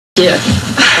Yeah.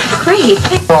 Great.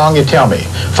 Wrong, you tell me.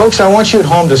 Folks, I want you at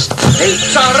home to...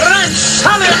 It's a ranch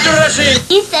salad dressing!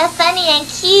 He's so funny and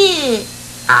cute.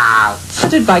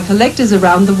 Funded by collectors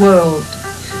around the world.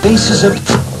 Pieces of...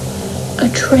 A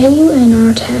train and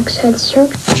our tax had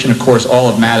circus. And of course, all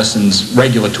of Madison's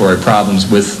regulatory problems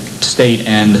with state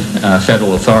and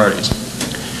federal authorities.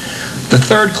 The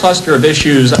third cluster of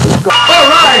issues... All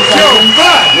right, Joe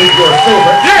Bud! Is your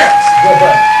favorite. Yes! Joe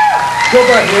Bud. Joe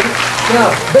Bud here.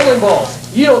 Now, bowling balls.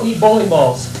 You don't need bowling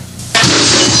balls.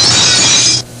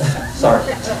 Sorry.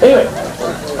 Anyway,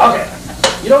 okay.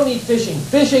 You don't need fishing.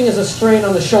 Fishing is a strain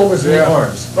on the shoulders and the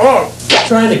arms. Oh!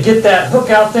 Trying to get that hook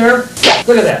out there.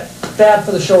 Look at that. Bad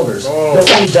for the shoulders. Oh.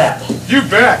 Don't need that. You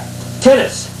bet!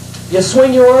 Tennis. You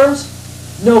swing your arms?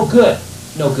 No good.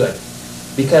 No good.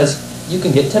 Because you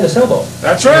can get tennis elbow.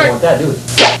 That's You right. don't want that, do we?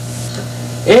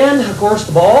 And, of course,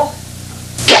 the ball.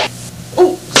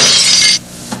 Ooh.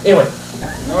 Anyway.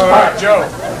 All right, Joe.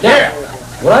 Now,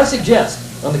 what I suggest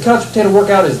on the couch potato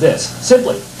workout is this.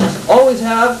 Simply, always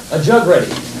have a jug ready.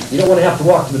 You don't want to have to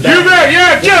walk to the back. You bet!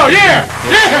 Yeah, Joe! Yeah!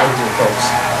 Yeah! Folks.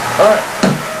 All right.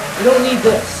 You don't need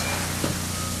this.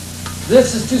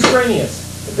 This is too strenuous.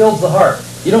 It builds the heart.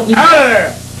 You don't need Out of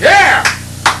there! Yeah!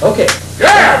 Okay.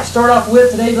 Yeah! Now, start off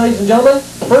with today, ladies and gentlemen.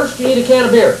 First, you need a can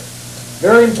of beer.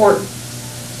 Very important.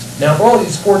 Now, for all you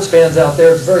sports fans out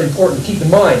there, it's very important to keep in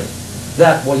mind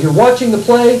that while you're watching the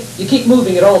play, you keep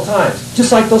moving at all times,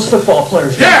 just like those football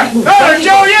players. Yeah! Keep moving. Hey,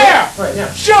 Joe, yeah! All right, now.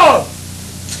 Show!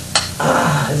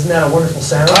 Isn't that a wonderful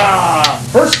sound? Ah!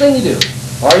 First thing you do,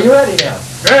 are you ready now?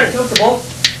 Ready. Comfortable?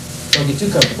 Don't get too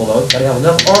comfortable though. Gotta have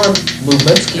enough arm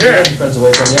movements. Keep Yeah. your head friends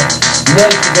away from you.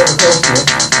 Next, you get close to it.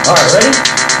 Alright, ready?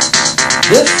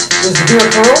 This is the beer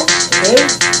curl. Okay?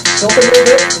 Tilt it a little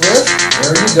bit. Twist.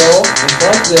 There you go. Just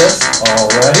like this.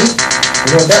 Alrighty. You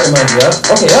know what that reminds you of?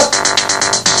 Okay, up.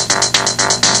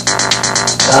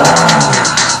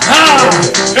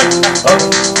 Okay.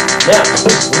 Now,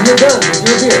 when you're done with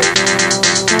your beer,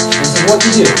 this is what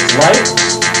you do. It's light.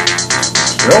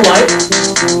 Real light.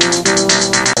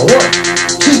 A 1,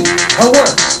 2, a 1,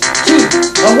 2,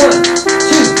 a 1,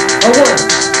 2, a 1,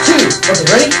 2. Okay,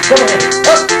 ready? Go ahead.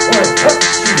 Up, 1, up,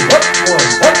 2, up, 1,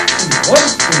 up, 2, 1,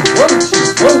 2, 1, 2,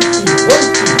 1, 2, 1,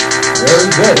 2. Very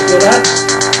good. Feel that?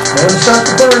 Now when you start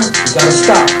to burn, you gotta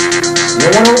stop. You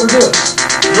don't want to overdo it.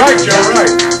 Right, Joe,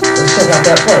 right. Let's check out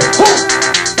that play.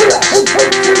 Here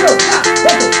we go.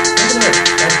 Okay.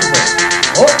 That's the break.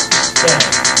 Up, down,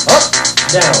 up,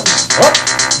 down, up,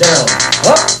 down,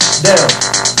 up, down.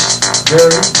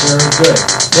 Very, very good.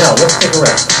 Now, let's take a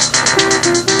rest.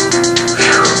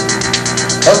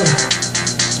 Okay.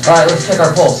 All right, let's check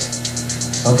our pulse.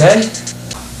 Okay?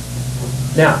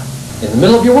 Now, in the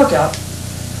middle of your workout,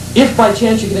 if by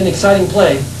chance you get an exciting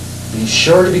play, be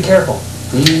sure to be careful.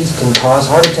 These can cause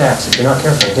heart attacks if you're not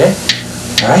careful, okay?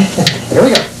 All right? Here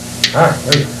we go. All right,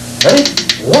 here we go. Ready?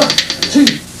 1, 2,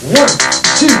 1,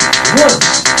 2, 1,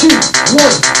 2,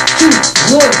 1, 2,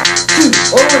 1, 2,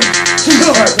 2.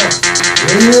 All right, now.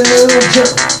 Real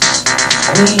gentle.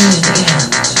 Squeeze the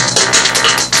hands.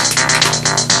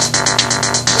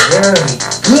 Very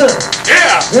good.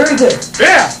 Yeah! Very good.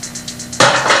 Yeah!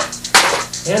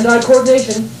 Hand-eye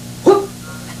coordination. Whoop.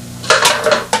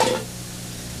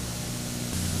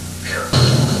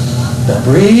 Now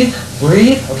breathe,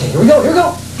 breathe. Okay, here we go, here we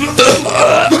go.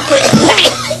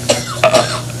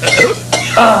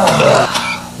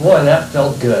 Boy, that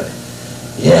felt good.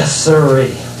 Yes,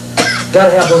 sirree.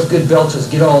 Gotta have those good belches,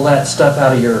 get all that stuff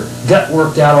out of your gut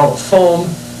worked out, all the foam,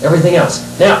 everything else.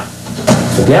 Now,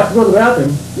 if you have to go to the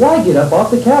bathroom, why get up off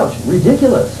the couch?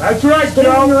 Ridiculous. That's right, Stay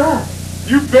on your Joe. ass.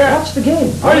 You bet. Watch the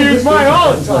game. I use mine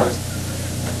all the time.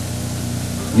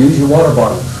 Use your water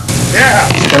bottle. Yeah!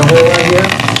 Got a hole right here.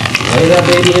 Lay that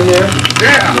baby in there.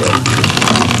 Yeah!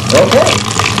 Okay.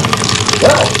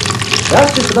 Well,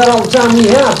 that's just about all the time we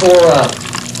have for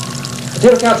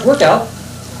Potato Couch Workout.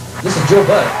 This is Joe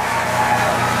Bud.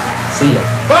 See ya.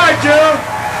 Bye, Joe!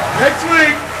 Next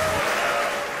week!